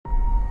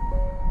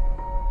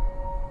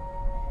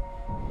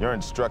Your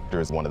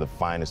instructor is one of the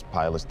finest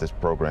pilots this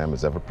program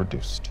has ever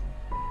produced.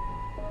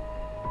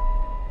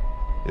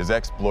 His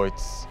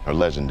exploits are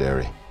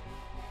legendary.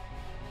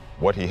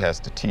 What he has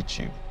to teach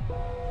you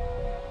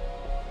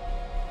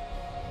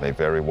may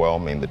very well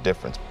mean the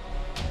difference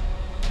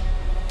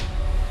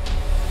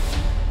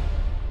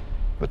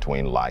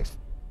between life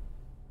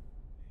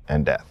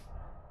and death.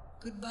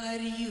 Goodbye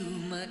to you,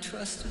 my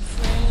trusted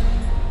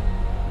friend.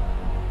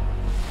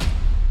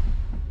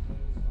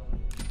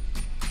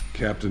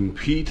 Captain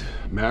Pete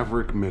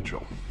Maverick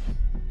Mitchell.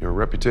 Your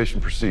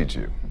reputation precedes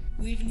you.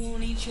 We've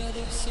known each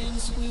other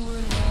since we were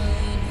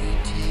 9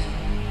 or 10.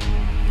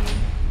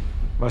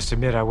 Must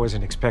admit, I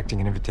wasn't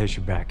expecting an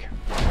invitation back.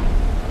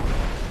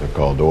 They're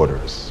called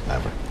orders,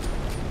 Maverick.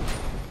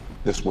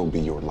 This will be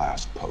your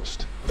last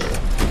post.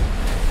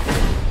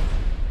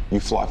 You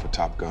fly for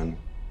Top Gun,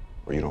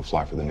 or you don't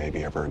fly for the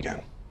Navy ever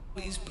again.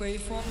 Please pray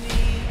for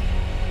me.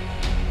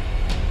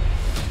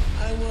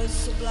 I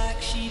was the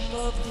black sheep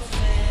of the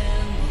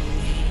family.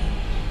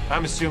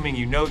 I'm assuming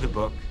you know the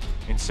book,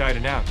 inside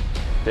and out.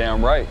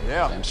 Damn right.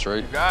 Yeah. Damn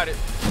straight. You got it.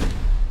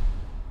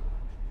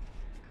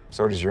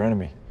 So does your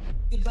enemy.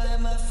 Goodbye,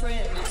 my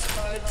friend. It's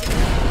hard to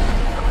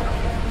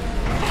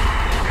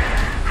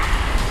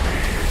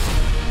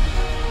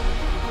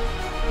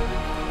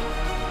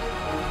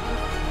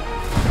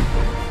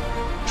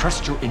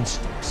Trust your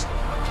instincts.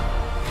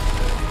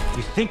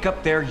 You think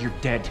up there, you're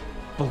dead.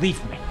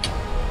 Believe me.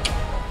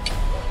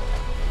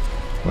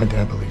 My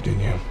dad believed in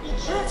you.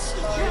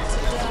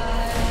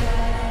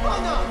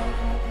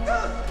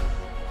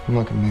 I'm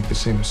not gonna make the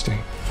same mistake.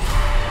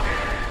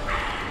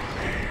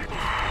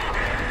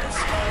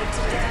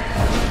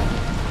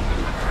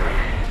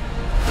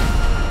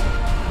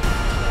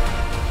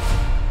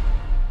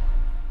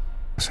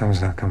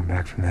 Someone's not coming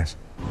back from this.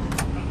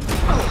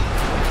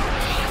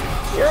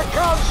 Here it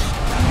comes!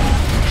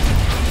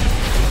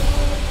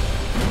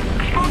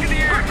 Smoke in the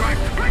air!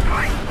 Right!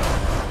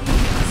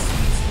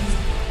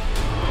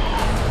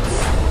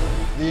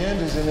 The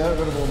end is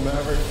inevitable,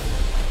 Maverick.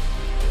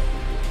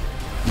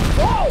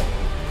 Whoa!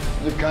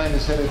 The kind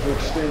is headed for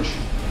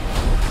extinction.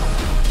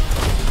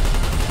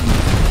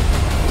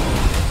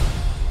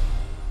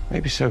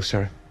 Maybe so,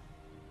 sir.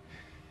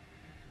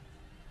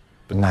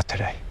 But not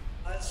today.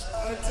 It's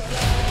hard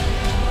to